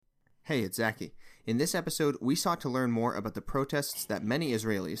Hey, it's Zaki. In this episode, we sought to learn more about the protests that many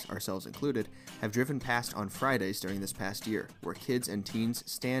Israelis, ourselves included, have driven past on Fridays during this past year, where kids and teens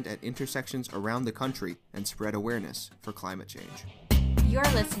stand at intersections around the country and spread awareness for climate change. You're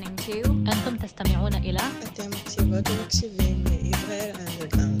listening to أنتم تستمعون إلى אתם מקשיבות ומקשיבים לישראל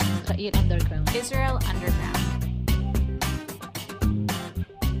אנדרגראונד. إسرائيل Underground. Israel Underground.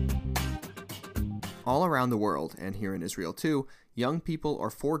 All around the world, and here in Israel too, young people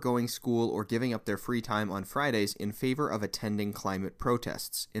are foregoing school or giving up their free time on Fridays in favor of attending climate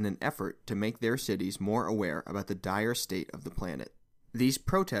protests in an effort to make their cities more aware about the dire state of the planet. These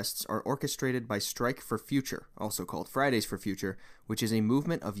protests are orchestrated by Strike for Future, also called Fridays for Future, which is a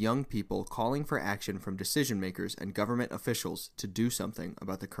movement of young people calling for action from decision makers and government officials to do something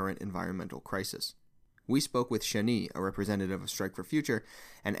about the current environmental crisis. We spoke with Shani, a representative of Strike for Future,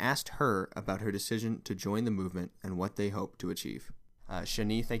 and asked her about her decision to join the movement and what they hope to achieve.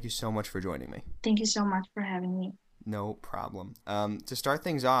 Shani, thank you so much for joining me. Thank you so much for having me. No problem. To start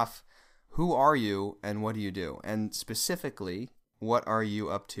things off, who are you and what do you do? And specifically, what are you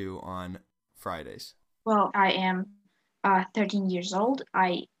up to on Fridays? Well, I am 13 years old.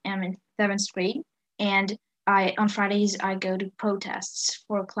 I am in 7th grade, and on Fridays I go to protests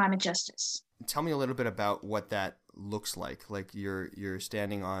for climate justice. Tell me a little bit about what that looks like. Like you're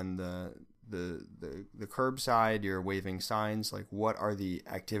standing on the curbside, you're waving signs. Like what are the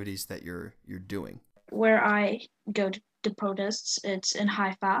activities that you're doing? Where I go to the protests, it's in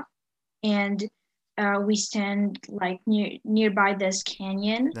Haifa, and we stand like nearby this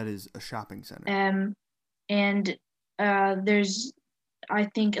canyon. That is a shopping center. And there's, I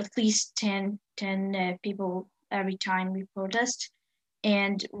think, at least 10 people every time we protest.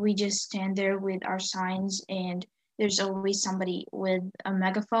 And we just stand there with our signs, and there's always somebody with a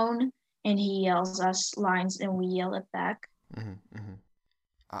megaphone, and he yells us lines, and we yell it back. Mm-hmm, mm-hmm.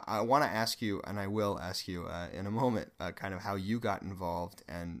 I want to ask you, and I will ask you in a moment, kind of how you got involved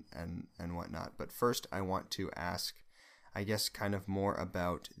and whatnot. But first, I want to ask, I guess, kind of more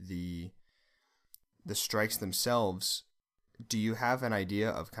about the strikes themselves. Do you have an idea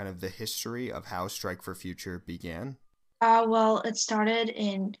of kind of the history of how Strike for Future began? Well, it started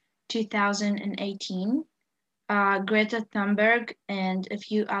in 2018. Greta Thunberg and a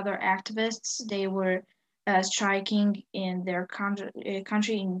few other activists, they were striking in their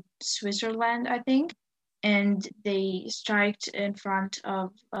country in Switzerland, I think. And they striked in front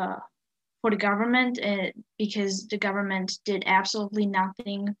of, for the government because the government did absolutely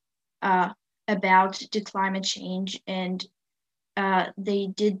nothing about the climate change. And they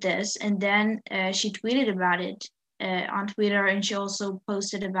did this. And then she tweeted about it on Twitter, and she also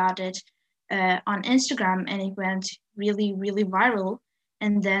posted about it on Instagram, and it went really, really viral.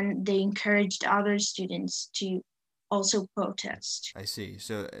 And then they encouraged other students to also protest. I see.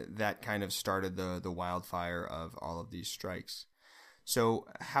 So that kind of started the wildfire of all of these strikes. So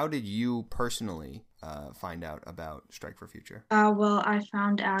how did you personally find out about Strike for Future? Well, I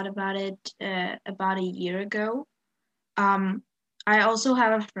found out about it about a year ago. I also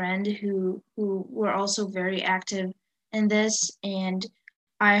have a friend who were also very active in this, and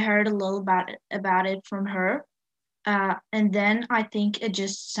I heard a little about it from her. And then I think at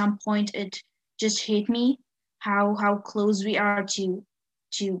just some point it just hit me how close we are to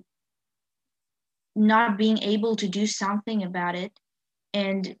not being able to do something about it.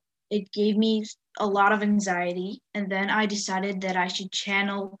 And it gave me a lot of anxiety. And then I decided that I should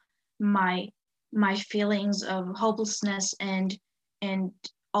channel my feelings of hopelessness and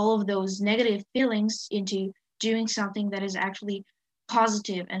all of those negative feelings into doing something that is actually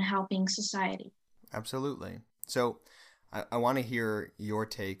positive and helping society. Absolutely. So I want to hear your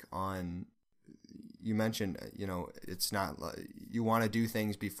take on, you mentioned, it's not, you want to do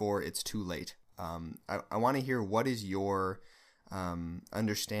things before it's too late. I want to hear, what is your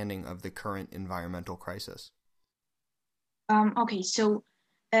understanding of the current environmental crisis? Okay, so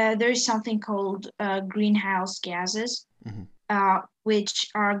there's something called greenhouse gases, which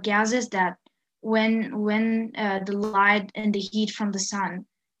are gases that when the light and the heat from the sun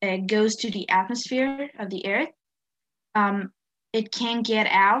goes to the atmosphere of the earth, it can't get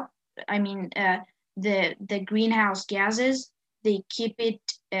out. I mean, the greenhouse gases, they keep it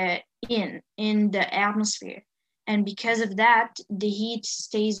in the atmosphere, and because of that, the heat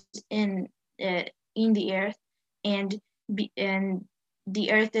stays in the earth, and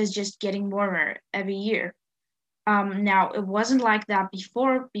the earth is just getting warmer every year. Now, it wasn't like that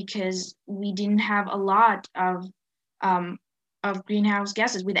before because we didn't have a lot of greenhouse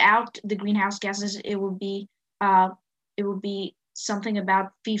gases. Without the greenhouse gases, it would be something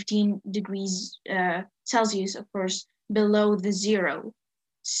about 15 degrees Celsius, of course, below the zero.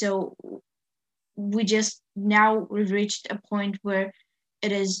 So we've reached a point where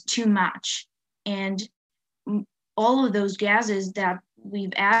it is too much. And all of those gases that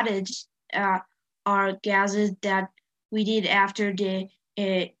we've added are gases that we did after the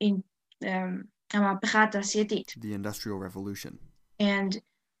Industrial Revolution. And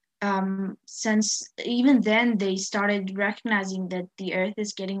since even then they started recognizing that the earth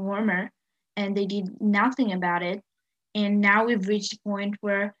is getting warmer, and they did nothing about it. And now we've reached a point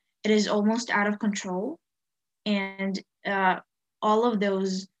where it is almost out of control. And all of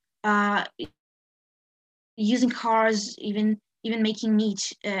those using cars, even making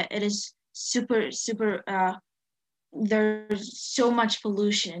meat, it is super there's so much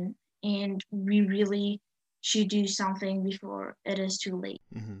pollution, and we really should do something before it is too late.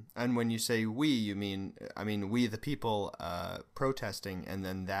 Mm-hmm. And when you say we, you mean, we the people protesting, and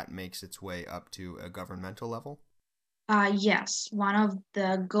then that makes its way up to a governmental level? Yes, one of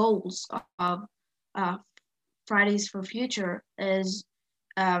the goals of Fridays for Future is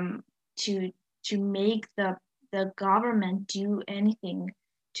to make the government do anything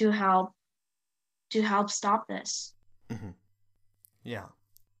to help stop this. Mm-hmm. Yeah.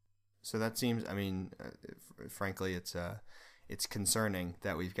 So that seems, frankly, it's concerning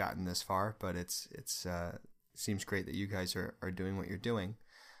that we've gotten this far, but it seems great that you guys are doing what you're doing.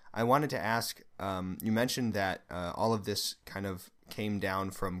 I wanted to ask, you mentioned that all of this kind of came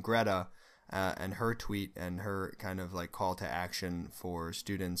down from Greta and her tweet and her kind of like call to action for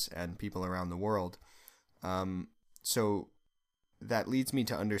students and people around the world. So that leads me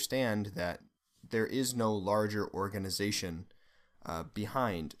to understand that there is no larger organization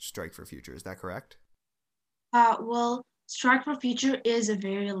behind Strike for Future. Is that correct? Well, Strike for Future is a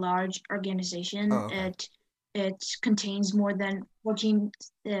very large organization. Oh, okay. It contains more than 14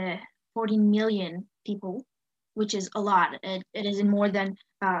 million people, which is a lot. It is in more than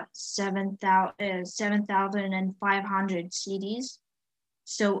 7,500 cities.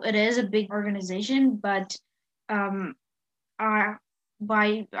 So it is a big organization, but I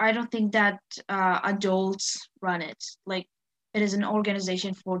don't think that adults run it. Like, it is an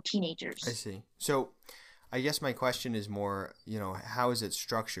organization for teenagers. I see. So I guess my question is more, how is it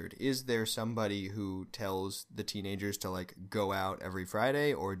structured? Is there somebody who tells the teenagers to like go out every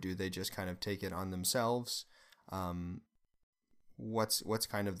Friday, or do they just kind of take it on themselves? What's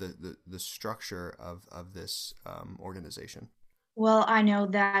kind of the structure of this organization? Well, I know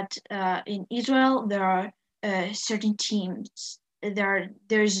that in Israel there are certain teams.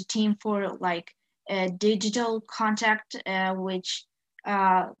 There's a team for like digital contact, which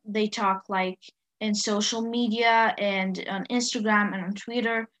they talk like in social media and on Instagram and on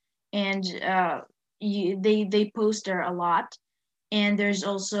Twitter, and they post there a lot. And there's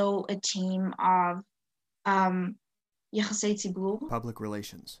also a team of Yachasei Tzibur, Public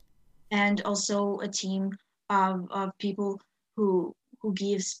relations, and also a team of people who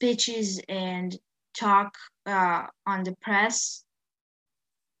give speeches and talk on the press.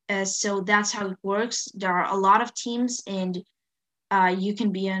 So that's how it works. There are a lot of teams, and you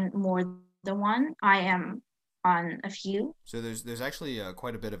can be on more than one. I am on a few. So there's actually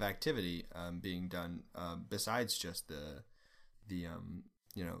quite a bit of activity being done besides just the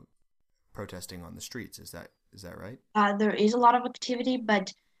protesting on the streets. Is that right? There is a lot of activity,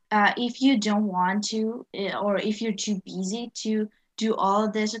 but if you don't want to, or if you're too busy to do all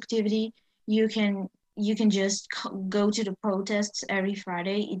of this activity, you can just go to the protests every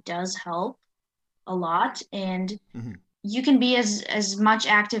Friday. It does help a lot, and Mm-hmm. you can be as much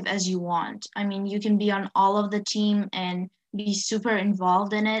active as you want. I mean, you can be on all of the team and be super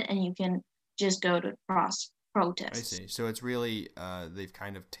involved in it, and you can just go to protests. I see. So it's really they've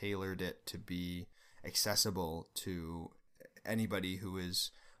kind of tailored it to be accessible to anybody who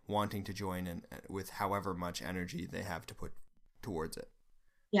is wanting to join, and with however much energy they have to put towards it.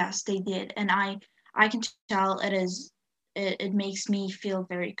 Yes, they did, and I can tell it makes me feel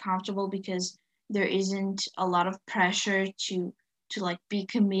very comfortable, because there isn't a lot of pressure to like be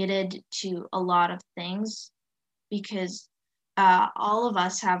committed to a lot of things, because all of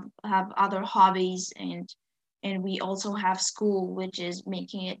us have other hobbies, and we also have school, which is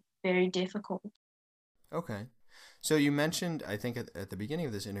making it very difficult. Okay. So you mentioned, I think at the beginning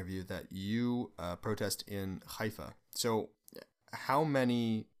of this interview, that you protest in Haifa. So how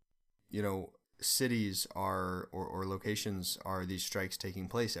many, cities are or locations are these strikes taking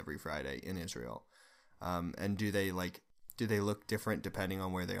place every Friday in Israel? And do they look different depending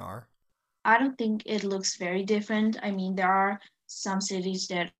on where they are? I don't think it looks very different. I mean, there are some cities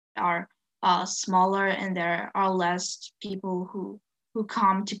that are smaller, and there are less people who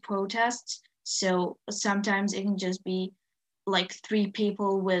come to protests. So sometimes it can just be like 3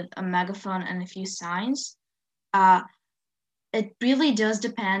 people with a megaphone and a few signs. Uh, it really does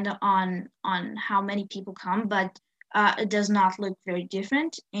depend on how many people come, but it does not look very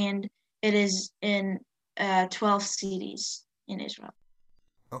different, and it is in 12 cities in Israel.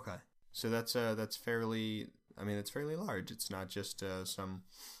 Okay, so that's fairly. I mean, it's fairly large. It's not just some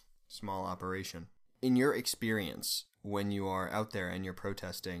small operation. In your experience, when you are out there and you're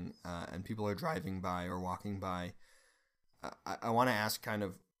protesting, and people are driving by or walking by, I want to ask kind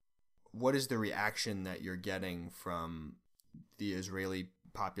of what is the reaction that you're getting from the Israeli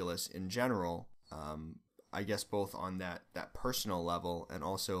populace in general? I guess both on that personal level and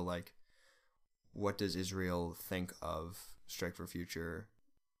also like, what does Israel think of Strike for Future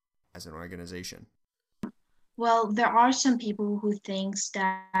as an organization? Well, there are some people who thinks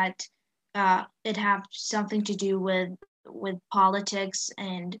that it have something to do with politics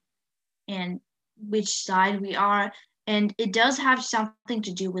and which side we are. And it does have something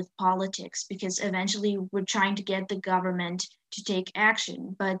to do with politics because eventually we're trying to get the government to take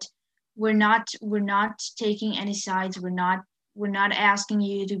action, but we're not taking any sides. We're not asking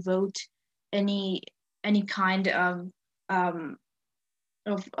you to vote any kind um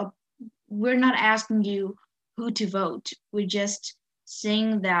of we're not asking you who to vote. We're just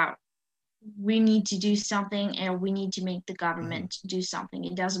saying that we need to do something and we need to make the government do something.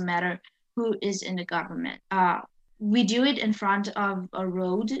 It doesn't matter who is in the government. We do it in front of a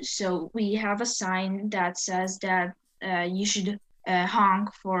road, so we have a sign that says that you should honk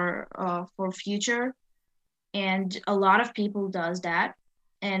for future, and a lot of people does that,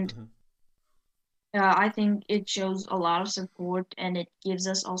 and I think it shows a lot of support and it gives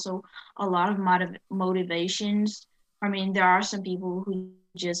us also a lot of motivations. I mean, there are some people who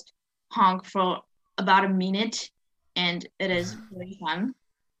just honk for about a minute and it is very fun.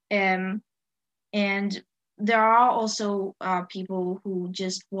 Um, and there are also people who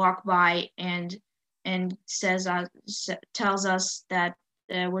just walk by and tells us that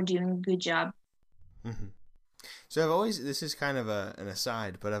we're doing a good job. Mm-hmm. So this is kind of an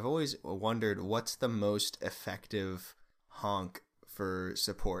aside, but I've always wondered what's the most effective honk for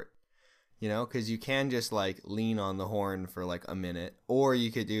support, because you can just like lean on the horn for like a minute, or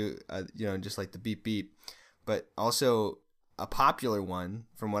you could do, just like the beep beep, but also a popular one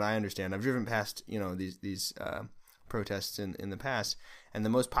from what I understand, I've driven past, these protests in the past, and the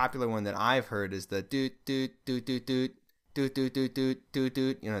most popular one that I've heard is the doot, doot, doot, doot, doot, doot, doot, doot, doot, doot,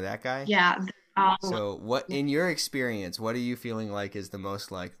 doot, that guy? Yeah. So what, in your experience, what are you feeling like is the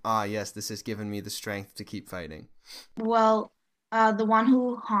most like, yes, this has given me the strength to keep fighting? Well, the one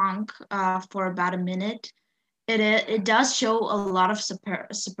who honk for about a minute, it does show a lot of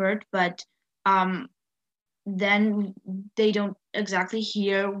support, but then they don't exactly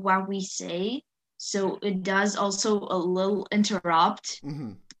hear what we say, so it does also a little interrupt.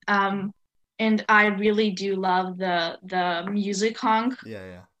 Mm-hmm. And I really do love the music honk.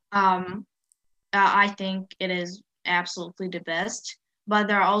 Yeah. I think it is absolutely the best. But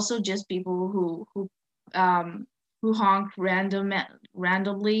there are also just people who honk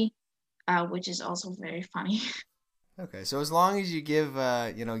randomly, which is also very funny. Okay, so as long as you give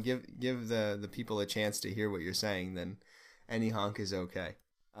give the people a chance to hear what you're saying, then any honk is okay.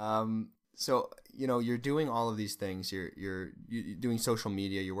 So you're doing all of these things. You're doing social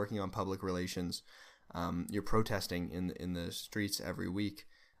media. You're working on public relations. You're protesting in the streets every week.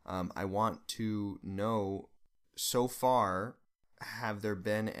 I want to know, so far, have there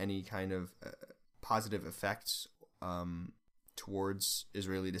been any kind of positive effects towards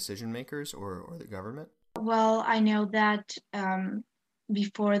Israeli decision makers or the government? Well, I know that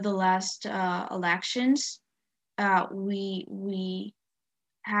before the last elections, we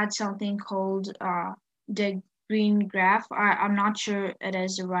had something called the green graph. I'm not sure it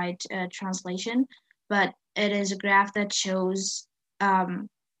is the right translation, but it is a graph that shows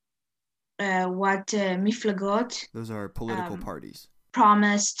what miflagot, those are political parties,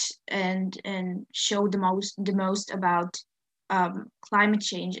 promised and showed the most about climate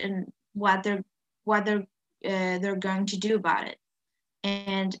change and what they're going to do about it.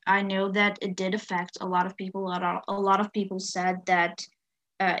 And I know that it did affect a lot of people. A lot of people said that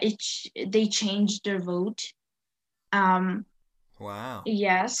they changed their vote. Wow.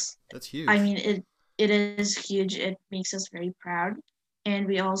 Yes. That's huge. I mean, it is huge. It makes us very proud. And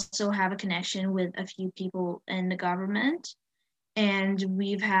we also have a connection with a few people in the government. And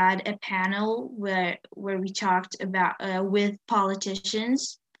we've had a panel where we talked about with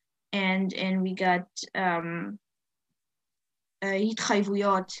politicians, and we got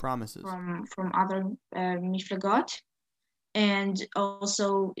promises from other מפלגות, and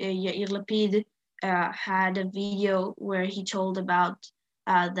also Yair Lapid had a video where he told about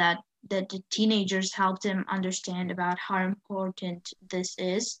that the teenagers helped him understand about how important this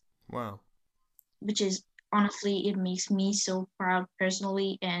is. Wow. Which is honestly, it makes me so proud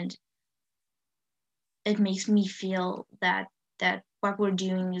personally, and it makes me feel that what we're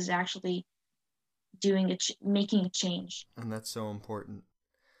doing is actually making a change. And that's so important.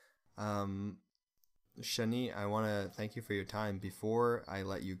 Shani, I want to thank you for your time. Before I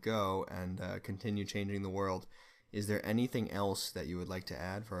let you go and continue changing the world, is there anything else that you would like to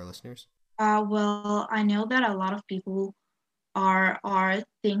add for our listeners? Well, I know that a lot of people are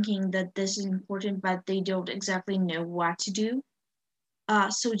thinking that this is important, but they don't exactly know what to do.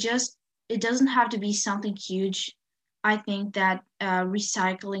 So just, it doesn't have to be something huge. I think that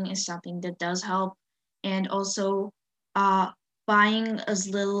recycling is something that does help, and also buying as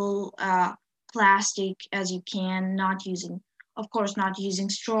little plastic as you can, not using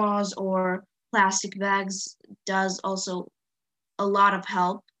straws or plastic bags does also a lot of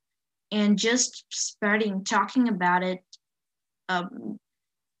help. And just talking about it,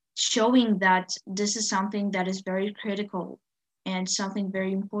 showing that this is something that is very critical and something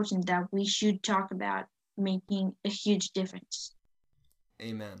very important that we should talk about, making a huge difference.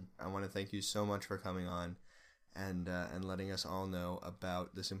 Amen. I want to thank you so much for coming on and letting us all know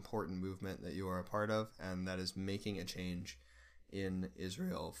about this important movement that you are a part of, and that is making a change in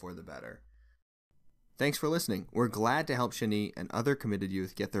Israel for the better. Thanks for listening. We're glad to help Shani and other committed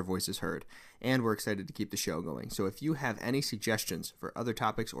youth get their voices heard, and we're excited to keep the show going. So if you have any suggestions for other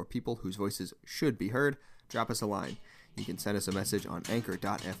topics or people whose voices should be heard, drop us a line. You can send us a message on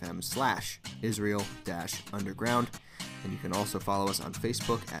anchor.fm/Israel-underground, and you can also follow us on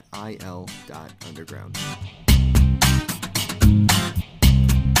Facebook at il.underground.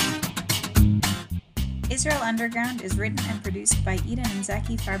 Israel Underground is written and produced by Eden and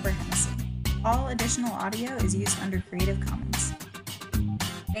Zaki Farber-Hennessy. All additional audio is used under Creative Commons.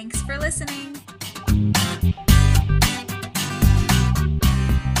 Thanks for listening.